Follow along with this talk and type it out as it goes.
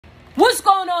What's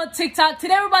going on, TikTok?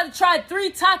 Today we're about to try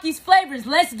 3 Takis flavors.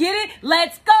 Let's get it.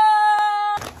 Let's go.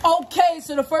 Okay,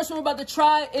 so the first one we're about to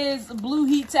try is Blue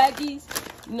Heat Takis.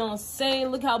 You know what I'm saying?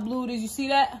 Look how blue it is. You see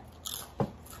that?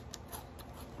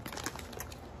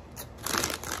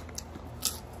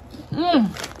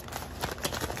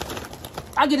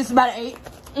 I get this about an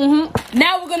 8.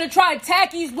 Now we're gonna try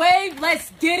Takis Wave. Let's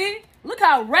get it. Look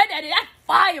how red that is. That's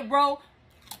fire, bro.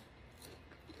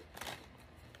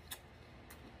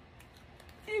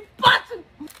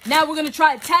 Now we're gonna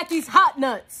try Takis Hot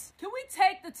Nuts. Can we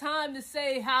take the time to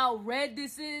say how red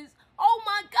this is? Oh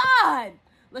my God!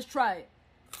 Let's try it.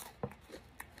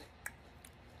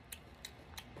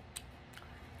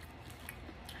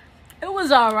 It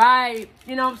was alright.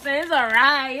 You know what I'm saying? It's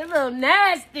alright. It's a little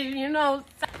nasty, you know.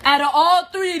 Out of all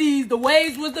 3 of these, the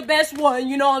Waves was the best one.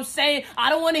 You know what I'm saying? I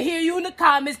don't want to hear you in the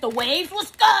comments. The Waves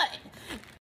was good.